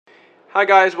Hi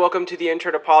guys, welcome to the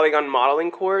Intro to Polygon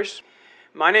Modeling course.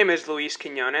 My name is Luis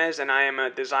Quinones and I am a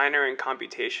designer and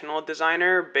computational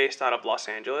designer based out of Los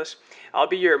Angeles. I'll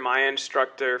be your Maya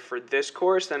instructor for this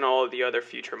course and all of the other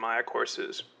future Maya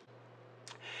courses.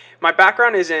 My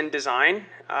background is in design.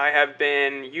 I have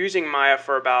been using Maya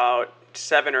for about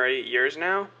 7 or 8 years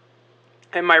now.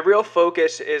 And my real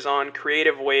focus is on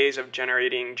creative ways of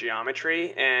generating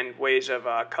geometry and ways of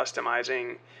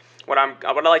customizing what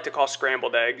I like to call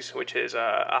scrambled eggs, which is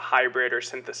a hybrid or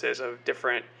synthesis of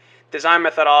different design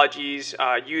methodologies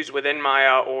used within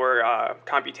Maya or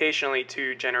computationally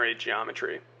to generate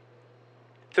geometry.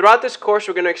 Throughout this course,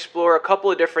 we're going to explore a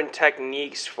couple of different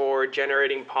techniques for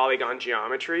generating polygon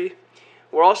geometry.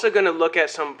 We're also going to look at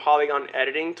some polygon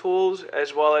editing tools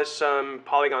as well as some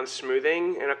polygon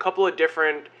smoothing and a couple of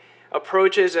different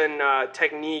approaches and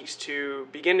techniques to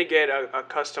begin to get a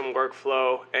custom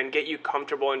workflow and get you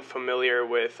comfortable and familiar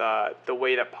with the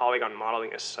way that polygon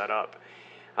modeling is set up.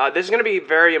 This is going to be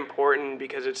very important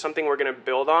because it's something we're going to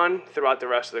build on throughout the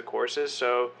rest of the courses.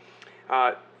 So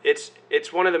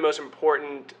it's one of the most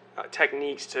important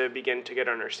techniques to begin to get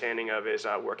an understanding of is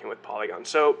working with Polygon.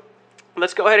 So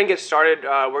let's go ahead and get started.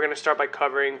 We're going to start by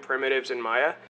covering primitives in Maya.